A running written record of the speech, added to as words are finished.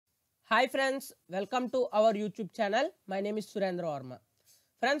Hi friends, welcome to our YouTube channel. My name is Surendra Varma.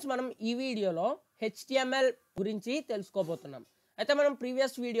 Friends, మనం ఈ వీడియోలో HTML గురించి తెలుసుకోబోతున్నాం. అయితే మనం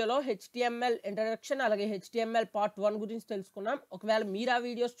ప్రీవియస్ వీడియోలో HTML ఇంట్రడక్షన్ అలాగే HTML పార్ట్ 1 గురించి తెలుసుకున్నాం. ఒకవేళ మీరు ఆ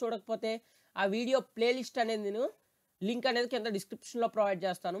వీడియోస్ చూడకపోతే ఆ వీడియో ప్లేలిస్ట్ అనేది నేను లింక్ అనేది కింద డిస్క్రిప్షన్లో ప్రొవైడ్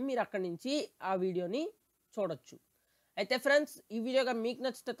చేస్తాను. మీరు అక్కడి నుంచి ఆ వీడియోని చూడొచ్చు. అయితే ఫ్రెండ్స్, ఈ వీడియోగా మీకు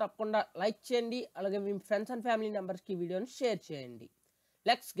నచ్చితే తప్పకుండా లైక్ చేయండి, అలాగే మీ ఫ్రెండ్స్ అండ్ ఫ్యామిలీ మెంబర్స్కి ఈ వీడియోని షేర్ చేయండి.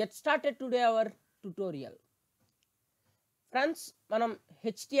 Let's get started today our tutorial. Friends, మనం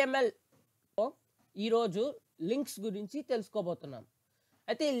HTML ఈరోజు లింక్స్ గురించి తెలుసుకోబోతున్నాం.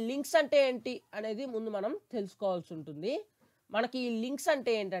 అయితే ఈ లింక్స్ అంటే ఏంటి అనేది ముందు మనం తెలుసుకోవాల్సి ఉంటుంది. మనకి ఈ లింక్స్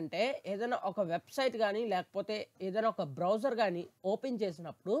అంటే ఏంటంటే ఏదైనా ఒక వెబ్సైట్ కానీ లేకపోతే ఏదైనా ఒక బ్రౌజర్ కానీ ఓపెన్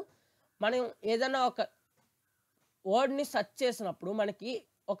చేసినప్పుడు మనం ఏదైనా ఒక వర్డ్ని సెర్చ్ చేసినప్పుడు మనకి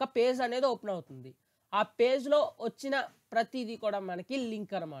ఒక పేజ్ అనేది ఓపెన్ అవుతుంది. ఆ పేజ్లో వచ్చిన ప్రతిదీ కూడా మనకి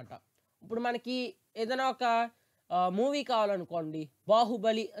లింక్ అనమాట. ఇప్పుడు మనకి ఏదైనా ఒక మూవీ కావాలనుకోండి,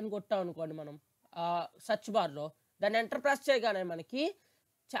 బాహుబలి అని కొట్టాం అనుకోండి, మనం సర్చ్ బార్లో దాన్ని ఎంటర్ ప్రెస్ చేయగానే మనకి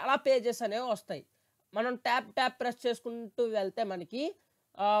చాలా పేజెస్ అనేవి వస్తాయి. మనం ట్యాప్ ప్రెస్ చేసుకుంటూ వెళ్తే మనకి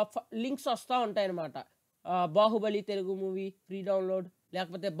లింక్స్ వస్తూ ఉంటాయి అన్నమాట. Baahubali Telugu movie free download,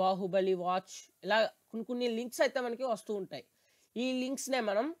 లేకపోతే బాహుబలి వాచ్, ఇలా కొన్ని లింక్స్ అయితే మనకి వస్తూ ఉంటాయి. ఈ లింక్స్నే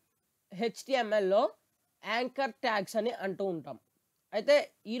మనం HTMLలో యాంకర్ ట్యాగ్స్ అని అంటూ ఉంటాం. అయితే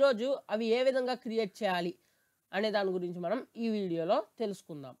ఈరోజు అవి ఏ విధంగా క్రియేట్ చేయాలి అనే దాని గురించి మనం ఈ వీడియోలో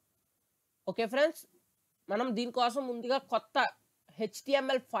తెలుసుకుందాం. ఓకే ఫ్రెండ్స్, మనం దీనికోసం ముందుగా కొత్త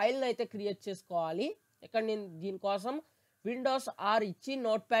HTML ఫైల్ని అయితే క్రియేట్ చేసుకోవాలి. ఇక్కడ నేను దీనికోసం విండోస్ R ఇచ్చి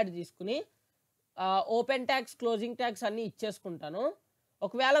నోట్ ప్యాడ్ తీసుకుని ఓపెన్ ట్యాగ్స్, క్లోజింగ్ ట్యాగ్స్ అన్నీ ఇచ్చేసుకుంటాను.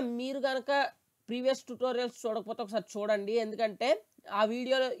 ఒకవేళ మీరు కనుక ప్రీవియస్ ట్యూటోరియల్స్ చూడకపోతే ఒకసారి చూడండి, ఎందుకంటే ఆ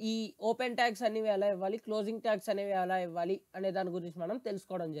వీడియోలో ఈ ఓపెన్ ట్యాగ్స్ అనేవి ఎలా ఇవ్వాలి, క్లోజింగ్ ట్యాగ్స్ అనేవి ఎలా ఇవ్వాలి అనే దాని గురించి మనం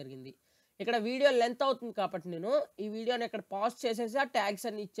తెలుసుకోవడం జరిగింది. ఇక్కడ వీడియో లెంత్ అవుతుంది కాబట్టి నేను ఈ వీడియోని ఇక్కడ పాజ్ చేసేసి ఆ ట్యాగ్స్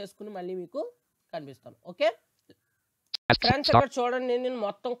అన్ని ఇచ్చేసుకుని మళ్ళీ మీకు కనిపిస్తాను. ఓకే ఫ్రెండ్స్, ఇక్కడ చూడండి, నేను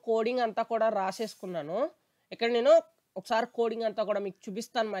మొత్తం కోడింగ్ అంతా కూడా రాసేసుకున్నాను. ఇక్కడ నేను ఒకసారి కోడింగ్ అంతా కూడా మీకు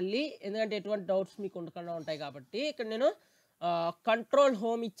చూపిస్తాను మళ్ళీ, ఎందుకంటే ఎటువంటి డౌట్స్ మీకు ఉండకుండా ఉంటాయి కాబట్టి. ఇక్కడ నేను కంట్రోల్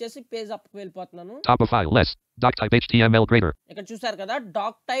హోమ్ ఇచ్చేసి పేజ్ అప్కి వెళ్ళిపోతున్నాను. ఇక్కడ చూసారు కదా,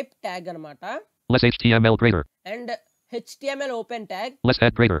 డాక్ టైప్ ట్యాగ్ అన్నమాట, అండ్ HTML ఓపెన్ ట్యాగ్,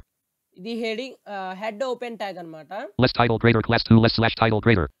 ఇది హెడ్ ఓపెన్ ట్యాగ్ అన్నమాట.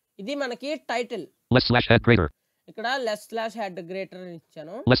 ఇది మనకి టైటిల్, ఇక్కడ /head గ్రేటర్ అని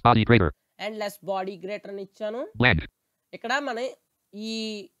ఇచ్చాను, అండ్ బాడీ గ్రేటర్ అని ఇచ్చాను. ఇక్కడ మన ఈ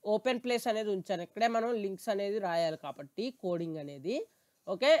ఓపెన్ ప్లేస్ అనేది ఉంచాను, ఇక్కడే మనం లింక్స్ అనేది రాయాలి కాబట్టి కోడింగ్ అనేది.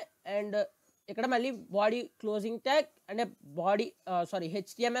 ఓకే, అండ్ ఇక్కడ మళ్ళీ బాడీ క్లోజింగ్ ట్యాగ్ అంటే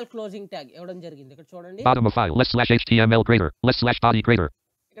HTML క్లోజింగ్ ట్యాగ్ ఇవ్వడం జరిగింది. ఇక్కడ చూడండి,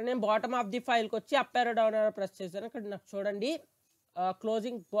 ఇక్కడ నేను బాటమ్ ఆఫ్ ది ఫైల్కి వచ్చి అప్ ఆరో డౌన్ ఆరో ప్రెస్ చేశాను. ఇక్కడ నాకు చూడండి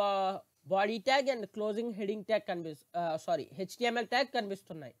closing body tag and closing heading tag HTML tag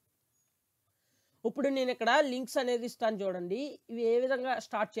కనిపిస్తున్నాయి. ఇప్పుడు నేను ఇక్కడ లింక్స్ అనేది ఇస్తాను చూడండి, ఇవి ఏ విధంగా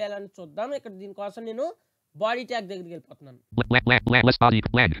స్టార్ట్ చేయాలని చూద్దాం. ఇక్కడ దీనికోసం నేను బాడీ ట్యాగ్ దగ్గరికి వెళ్ళిపోతున్నాను.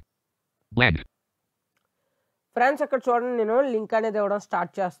 ఫ్రెండ్స్, ఇక్కడ చూడండి, నేను లింక్ అనేది ఇవ్వడం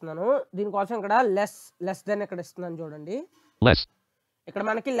స్టార్ట్ చేస్తున్నాను. దీనికోసం ఇక్కడ లెస్ దెన్ ఇక్కడ ఇస్తున్నాను చూడండి. ఇక్కడ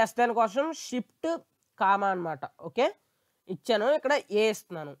మనకి లెస్ దెన్ కోసం షిఫ్ట్ కామా అన్నమాట. ఓకే, ఇచ్చాను. ఇక్కడ ఏ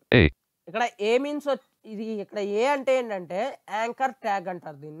ఇస్తున్నాను. ఇక్కడ ఏ మీన్స్ ఇది, ఇక్కడ ఏ అంటే ఏంటంటే యాంకర్ ట్యాగ్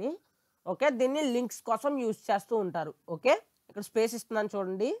అంటారు దీన్ని. ఓకే, దీన్ని లింక్స్ కోసం యూజ్ చేస్తూ ఉంటారు. ఓకే, ఇక్కడ స్పేస్ ఇస్తున్నాను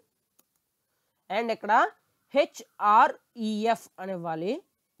చూడండి, అండ్ ఇక్కడ HREF అని ఇవ్వాలి,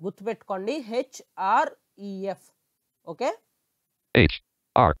 గుర్తుపెట్టుకోండి, HREF. Okay,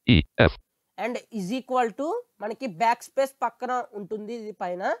 HREF and is equal to మనకి బ్యాక్ స్పేస్ పక్కన ఉంటుంది, ఇది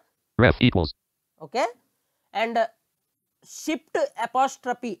పైన. ఓకే, అండ్ షిఫ్ట్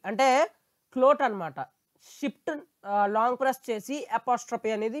అపాస్ట్రఫీ అంటే క్లోట్ అన్నమాట. షిఫ్ట్ లాంగ్ ప్రెస్ చేసి అపాస్ట్రఫీ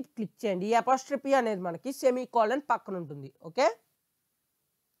అనేది క్లిక్ చేయండి. ఈ అపాస్ట్రఫీ అనేది మనకి సెమీకోలన్ పక్కన ఉంటుంది. ఓకే,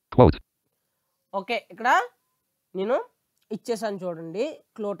 ఓకే, ఇక్కడ నేను ఇచ్చేసాను చూడండి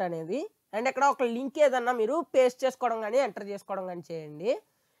క్లోట్ అనేది. అండ్ ఇక్కడ ఒక లింక్ ఏదన్నా మీరు పేస్ట్ చేసుకోవడం కానీ ఎంటర్ చేసుకోవడం కానీ చేయండి.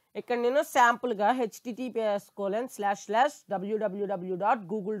 ఇక్కడ నేను శాంపుల్గా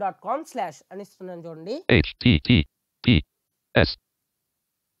https://www.google.com/ అని ఇస్తున్నాను చూడండి.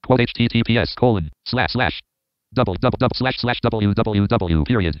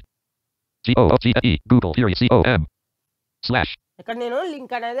 ఇక్కడ నేను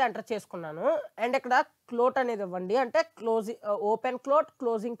లింక్ అనేది ఎంటర్ చేసుకున్నాను. అండ్ ఇక్కడ క్లోట్ అనేది ఇవ్వండి, అంటే ఓపెన్ క్లోట్,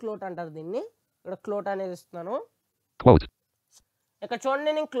 క్లోజింగ్ క్లోట్ అంటారు దీన్ని. ఇక్కడ క్లోట్ అనేది ఇస్తున్నాను. ఇక్కడ చూడండి,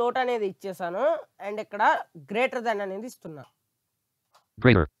 నేను క్లోట్ అనేది ఇచ్చేసాను. అండ్ ఇక్కడ గ్రేటర్ దెన్ అనేది ఇస్తున్నా.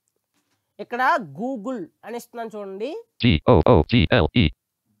 ఇక్కడ గూగుల్ అని ఇస్తున్నాను చూడండి. GOOGLE.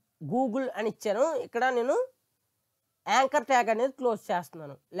 గూగుల్ అని ఇచ్చాను. ఇక్కడ నేను యాంకర్ ట్యాగ్ అనేది క్లోజ్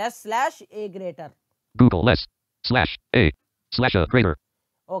చేస్తున్నాను. /a greater. Google /a greater.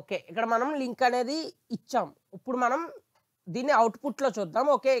 Okay, ఇక్కడ మనం లింక్ అనేది ఇచ్చాం. ఇప్పుడు మనం దీన్ని అవుట్పుట్లో చూద్దాం.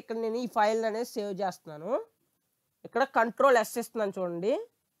 ఓకే, ఇక్కడ నేను ఈ ఫైల్ అనేది సేవ్ చేస్తున్నాను. ఇక్కడ Ctrl+S ఇస్తున్నాను చూడండి.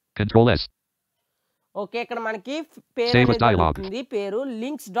 Ctrl+S. ఓకే, ఇక్కడ మనకి పేరు అనేది దొరుకుతుంది. పేరు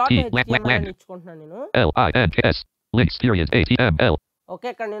links.html అని ఇచ్చుకుంటున్నాను నేను. LINKS links.html. ఓకే,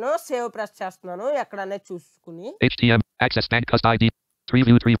 ఇక్కడ నేను సేవ్ ప్రెస్ చేస్తున్నాను ఎక్కడ అనేది చూసుకుని. HTML access bank cust ID 3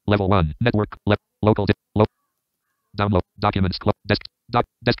 view 3 level 1 network local download documents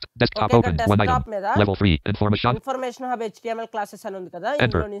desktop open one item level 3 information hub HTML classes అని ఉంది కదా,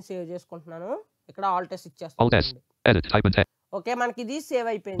 ఇందులో నేను సేవ్ చేసుకుంటున్నాను. ఇక్కడ alt s ఇచ్చేస్తాను. alt s edit type and text. Okay, మనకి ఇది సేవ్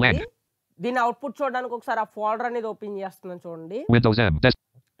అయిపోయింది. దీని అవుట్పుట్ చూడడానికి ఒకసారి ఆ ఫోల్డర్ అనేది ఓపెన్ చేస్తున్నాను చూడండి. Windows M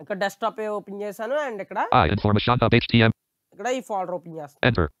ఇక్కడ డెస్క్టాప్ ఓపెన్ చేశాను అండ్ ఇక్కడ information hub HTML. ఇక్కడ ఈ ఫోల్డర్ ఓపెన్ చేస్తాను.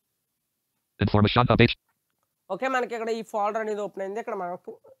 Enter information hub ఓకే, మనకి ఇక్కడ ఈ ఫోల్డర్ అనేది ఓపెన్ అయింది.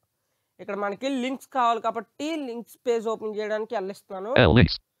 ఇక్కడ మనకి లింక్స్ కావాలి కాబట్టి లింక్స్ పేజ్ ఓపెన్ చేయడానికి వెళ్ళిస్తున్నాను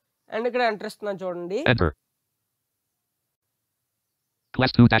అండ్ ఇక్కడ ఎంటర్ ఇస్తున్నాను చూడండి.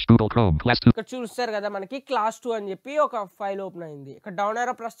 Class 2-Google Chrome Class 2. ఇక్కడ చూస్తారు కదా మనకి class 2 అని చెప్పి ఒక ఫైల్ ఓపెన్ అయింది. ఇక్కడ డౌన్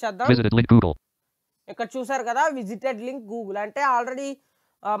యారో ప్రెస్ చేద్దాం. Visited link Google. ఇక్కడ చూసారు కదా విజిటెడ్ లింక్ గూగుల్ అంటే ఆల్రెడీ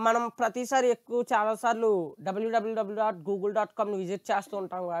మనం ప్రతిసారి చాలా సార్లు www.google.com విజిట్ చేస్తూ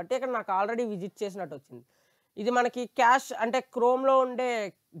ఉంటాం కాబట్టి ఇక్కడ నాకు ఆల్రెడీ విజిట్ చేసినట్టు వచ్చింది. ఇది మనకి క్యాష్ అంటే క్రోమ్లో ఉండే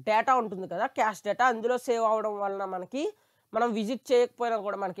డేటా ఉంటుంది కదా, క్యాష్ డేటా అందులో సేవ్ అవడం వలన మనకి మనం విజిట్ చేయకపోయినా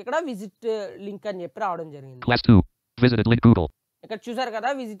కూడా మనకి ఇక్కడ విజిట్ లింక్ అని చెప్పి రావడం జరిగింది. Class 2 visited link Google. ఇక్కడ చూసారు కదా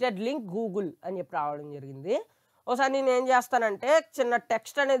విజిటెడ్ లింక్ గూగుల్ అని చెప్పి రావడం జరిగింది. ఒకసారి నేను ఏం చేస్తానంటే చిన్న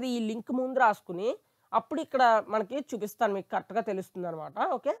టెక్స్ట్ అనేది ఈ లింక్ ముందు రాసుకుని అప్పుడు ఇక్కడ మనకి చూపిస్తాను, మీకు కరెక్ట్గా తెలుస్తుంది అనమాట.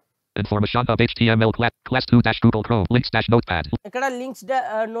 Okay, information hub HTML class 2-Google Chrome links-notepad. ఇక్కడ లింక్స్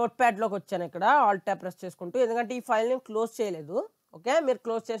నోట్ ప్యాడ్ లోకి వచ్చాను. ఇక్కడ ఆల్ట్ ట్యాబ్ ప్రెస్ చేసుకుంటూ, ఎందుకంటే ఈ ఫైల్ ని క్లోజ్ చేయలేదు. ఓకే, మీరు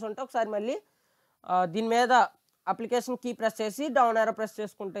క్లోజ్ చేసి ఉంటే ఒకసారి మళ్ళీ దీని మీద అప్లికేషన్ కీ ప్రెస్ చేసి డౌన్ యారో ప్రెస్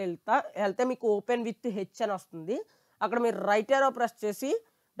చేసుకుంటూ వెళ్తే మీకు ఓపెన్ విత్ హెచ్ అని వస్తుంది. అక్కడ మీరు రైట్ యారో ప్రెస్ చేసి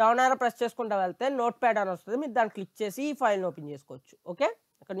డౌన్ యారో ప్రెస్ చేసుకుంటూ వెళ్తే నోట్ ప్యాడ్ అని వస్తుంది. మీరు దాన్ని క్లిక్ చేసి ఈ ఫైల్ని ఓపెన్ చేసుకోవచ్చు. ఓకే,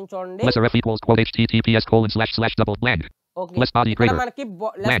 ఇక్కడ నుంచి చూడండి. ఓకే, ఇక్కడ మనకి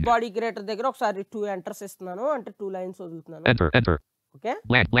లెస్ బాడీ గ్రేటర్ దగ్గర ఒకసారి 2 ఎంటర్స్ ఇస్తున్నాను, అంటే 2 లైన్స్ వదులుతున్నాను. ఓకే,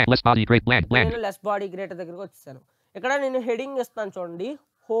 నేను లెస్ బాడీ గ్రేటర్ దగ్గరకు వచ్చేసాను. ఇక్కడ నేను హెడింగ్ ఇస్తాను చూడండి,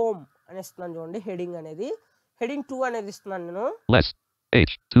 హోమ్ అని ఇస్తున్నాను చూడండి. హెడింగ్ అనేది హెడింగ్ 2 అనేది ఇస్తున్నాను నేను.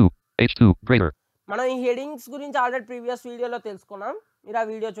 మనం ఈ హెడింగ్స్ గురించి ఆల్రెడీ ప్రీవియస్ వీడియోలో తెలుసుకున్నాం. మీరు ఆ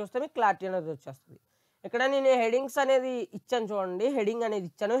వీడియో చూస్తే మీకు క్లారిటీ అనేది వచ్చేస్తుంది. ఇక్కడ నేను హెడింగ్స్ అనేది ఇచ్చాను చూడండి, హెడింగ్ అనేది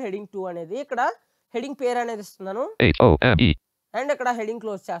ఇచ్చాను. హెడింగ్ 2 అనేది ఇక్కడ హెడింగ్ పేరు అనేది ఇస్తున్నాను అండ్ ఇక్కడ హెడింగ్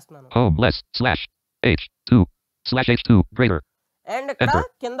క్లోజ్ చేస్తున్నాను. అండ్ ఇక్కడ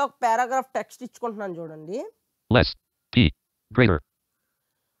కింద ఒక పారాగ్రాఫ్ టెక్స్ట్ ఇచ్చుకుంటున్నాను చూడండి.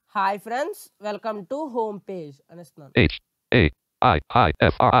 Hi friends, welcome to home page అని ఇస్తున్నాను.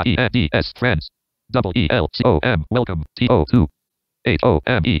 friends WELCOM welcome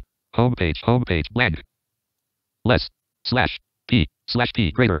TO2HOME homepage blank /p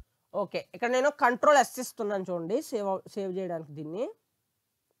greater. Okay, ఇక్కడ నేను Ctrl+S ఇస్తున్నాను చూడండి సేవ్ చేయడానికి దీన్ని.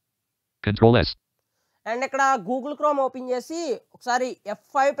 Ctrl+S అండ్ ఇక్కడ గూగుల్ క్రోమ్ ఓపెన్ చేసి ఒకసారి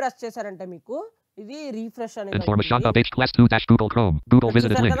F5 ప్రెస్ చేశారంటే మీకు ఇది రీఫ్రెష్ అనేది class 2-Google Chrome Google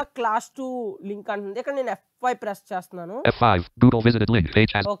visited link class 2 link అంటుంది. ఇక్కడ నేను F5 ప్రెస్ చేస్తున్నాను. F5 Google visited link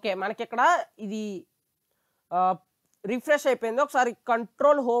page has. Okay, మనకి ఇక్కడ ఇది రిఫ్రెష్ అయిపోయింది. ఒకసారి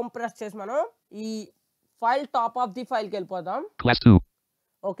కంట్రోల్ హోమ్ ప్రెస్ చేసి మనం ఈ file top of the file కి వెళ్ళిపోదాం. Class 2.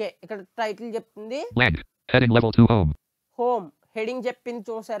 ఓకే, ఇక్కడ టైటిల్ చెప్తుంది blank heading level 2 home heading చెప్పింది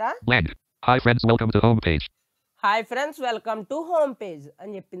చూసారా. blank hi friends welcome to home page. Hi friends welcome to home page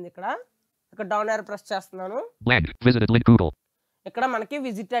అని చెప్పింది. ఇక్కడ డౌన్ యారో ప్రెస్ చేస్తున్నాను. blank visited link Google. ఇక్కడ మనకి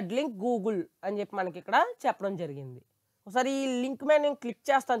విజిటెడ్ లింక్ గూగుల్ అని చెప్పి మనకి ఇక్కడ చెప్పడం జరిగింది. ఒకసారి ఈ లింక్ మీద నేను క్లిక్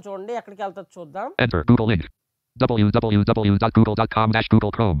చేస్తాను చూడండి, ఎక్కడికి వెళ్తా చూద్దాం. enter Google link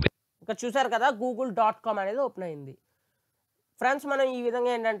www.google.com/Google Chrome. ఇక్కడ చూసారు కదా google.com అనేది ఓపెన్ అయింది. ఫ్రెండ్స్, మనం ఈ విధంగా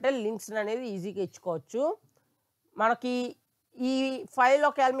ఏంటంటే లింక్స్ అనేది ఈజీగా ఇచ్చుకోవచ్చు. మనకి ఈ ఫైల్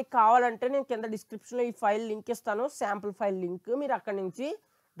ఒకవేళ మీకు కావాలంటే నేను కింద డిస్క్రిప్షన్లో ఈ ఫైల్ లింక్ ఇస్తాను, శాంపుల్ ఫైల్ లింక్. మీరు అక్కడి నుంచి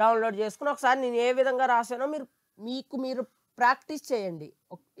డౌన్లోడ్ చేసుకుని ఒకసారి నేను ఏ విధంగా రాశానో మీరు ప్రాక్టీస్ చేయండి.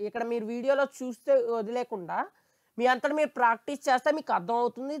 ఇక్కడ మీరు వీడియోలో చూస్తే వదిలేకుండా మీ అంతటా మీరు ప్రాక్టీస్ చేస్తే మీకు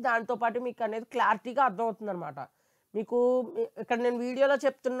అర్థమవుతుంది. దాంతోపాటు మీకు అనేది క్లారిటీగా అర్థమవుతుంది అనమాట. మీకు ఇక్కడ నేను వీడియోలో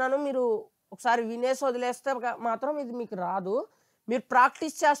చెప్తున్నాను, మీరు ఒకసారి వినేసి వదిలేస్తే మాత్రం ఇది మీకు రాదు. మీరు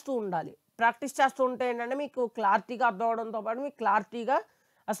ప్రాక్టీస్ చేస్తూ ఉండాలి. ప్రాక్టీస్ చేస్తూ ఉంటే ఏంటంటే మీకు క్లారిటీగా అర్థం అవడంతో పాటు మీకు క్లారిటీగా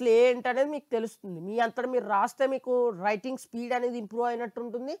అసలు ఏంటనేది మీకు తెలుస్తుంది. మీ అంతట మీరు రాస్తే మీకు రైటింగ్ స్పీడ్ అనేది ఇంప్రూవ్ అయినట్టు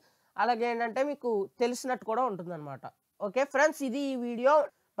ఉంటుంది. అలాగే ఏంటంటే మీకు తెలిసినట్టు కూడా ఉంటుందన్నమాట. ఓకే ఫ్రెండ్స్, ఇది ఈ వీడియో.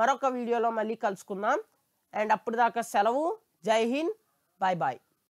 మరొక వీడియోలో మళ్ళీ కలుసుకుందాం. అండ్ అప్పటిదాకా సెలవు. జై హింద్. Bye bye.